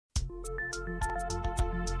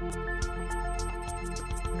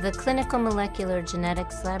The Clinical Molecular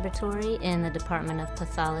Genetics Laboratory in the Department of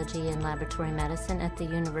Pathology and Laboratory Medicine at the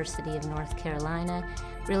University of North Carolina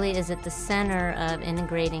really is at the center of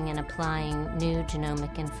integrating and applying new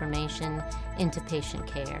genomic information into patient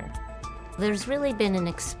care. There's really been an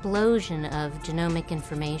explosion of genomic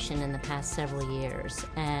information in the past several years,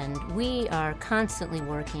 and we are constantly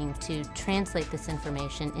working to translate this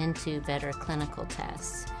information into better clinical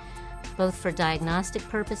tests, both for diagnostic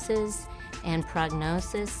purposes and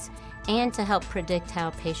prognosis, and to help predict how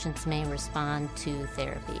patients may respond to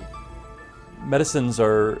therapy. Medicines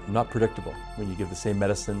are not predictable. When you give the same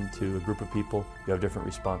medicine to a group of people, you have different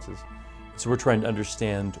responses. So we're trying to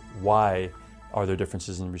understand why are there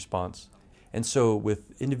differences in response. And so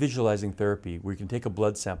with individualizing therapy, we can take a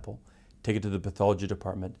blood sample, take it to the pathology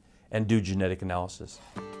department, and do genetic analysis.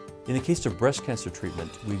 In the case of breast cancer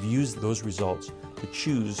treatment, we've used those results to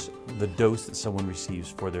choose the dose that someone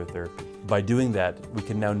receives for their therapy. By doing that, we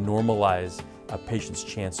can now normalize a patient's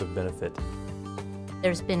chance of benefit.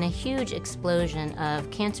 There's been a huge explosion of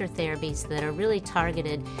cancer therapies that are really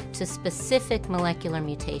targeted to specific molecular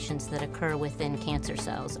mutations that occur within cancer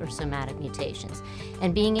cells, or somatic mutations.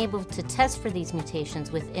 And being able to test for these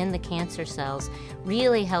mutations within the cancer cells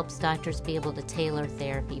really helps doctors be able to tailor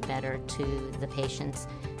therapy better to the patients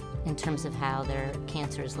in terms of how their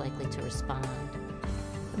cancer is likely to respond.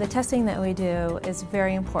 The testing that we do is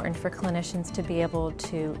very important for clinicians to be able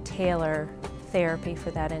to tailor therapy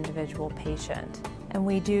for that individual patient. And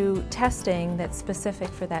we do testing that's specific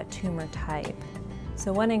for that tumor type.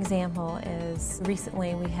 So one example is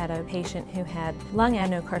recently we had a patient who had lung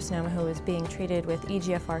adenocarcinoma who was being treated with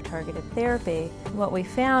EGFR targeted therapy. What we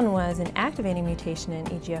found was an activating mutation in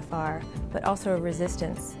EGFR, but also a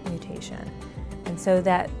resistance mutation. And so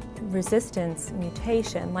that resistance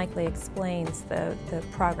mutation likely explains the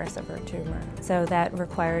progress of her tumor. So that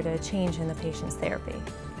required a change in the patient's therapy.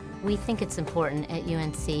 We think it's important at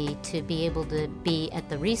UNC to be able to be at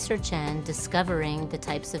the research end, discovering the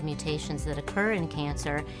types of mutations that occur in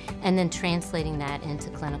cancer, and then translating that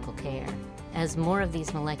into clinical care. As more of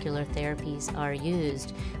these molecular therapies are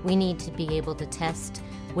used, we need to be able to test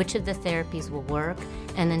which of the therapies will work,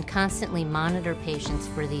 and then constantly monitor patients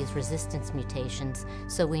for these resistance mutations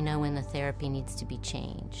so we know when the therapy needs to be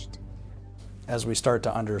changed. As we start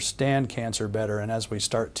to understand cancer better, and as we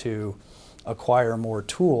start to acquire more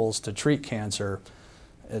tools to treat cancer,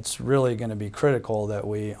 it's really going to be critical that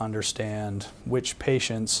we understand which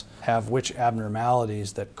patients have which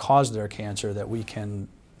abnormalities that cause their cancer that we can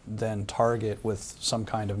then target with some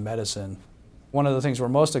kind of medicine. One of the things we're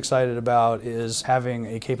most excited about is having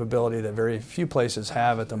a capability that very few places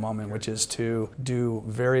have at the moment, which is to do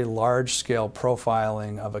very large-scale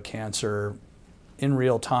profiling of a cancer in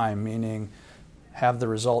real time, meaning have the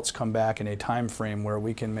results come back in a time frame where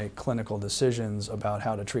we can make clinical decisions about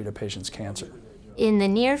how to treat a patient's cancer. In the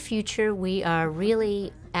near future, we are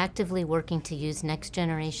really actively working to use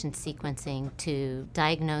next-generation sequencing to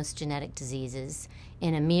diagnose genetic diseases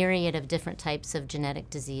in a myriad of different types of genetic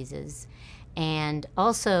diseases, and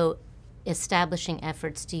also establishing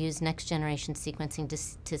efforts to use next-generation sequencing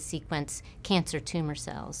to sequence cancer tumor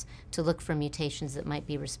cells to look for mutations that might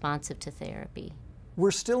be responsive to therapy.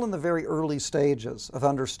 We're still in the very early stages of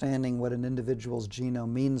understanding what an individual's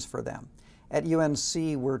genome means for them. At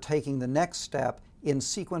UNC, we're taking the next step in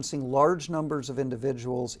sequencing large numbers of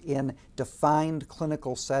individuals in defined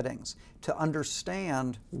clinical settings to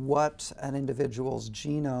understand what an individual's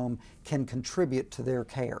genome can contribute to their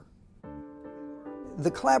care.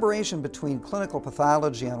 The collaboration between clinical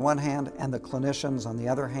pathology on one hand and the clinicians on the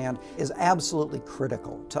other hand is absolutely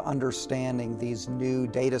critical to understanding these new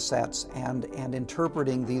data sets and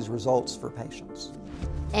interpreting these results for patients.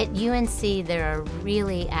 At UNC, there are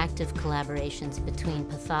really active collaborations between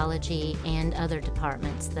pathology and other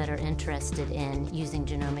departments that are interested in using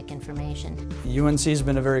genomic information. UNC has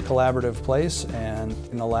been a very collaborative place, and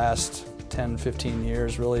in the last 10-15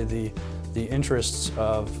 years, really the interests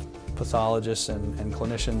of pathologists and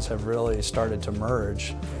clinicians have really started to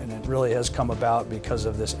merge, and it really has come about because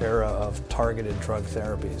of this era of targeted drug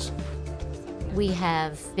therapies. We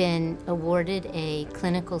have been awarded a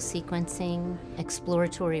Clinical Sequencing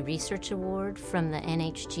Exploratory Research Award from the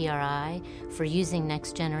NHGRI for using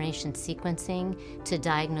next-generation sequencing to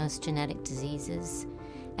diagnose genetic diseases.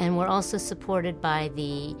 And we're also supported by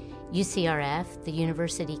the UCRF, the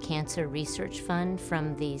University Cancer Research Fund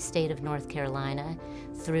from the state of North Carolina,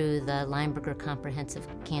 through the Lineberger Comprehensive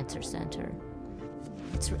Cancer Center.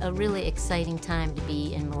 It's a really exciting time to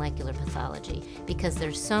be in molecular pathology because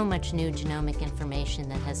there's so much new genomic information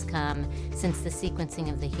that has come since the sequencing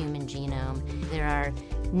of the human genome. There are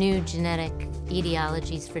new genetic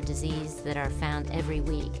etiologies for disease that are found every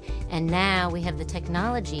week. And now we have the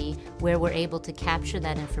technology where we're able to capture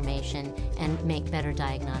that information and make better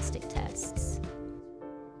diagnostic tests.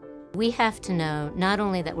 We have to know not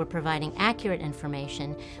only that we're providing accurate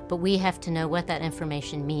information, but we have to know what that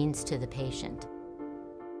information means to the patient.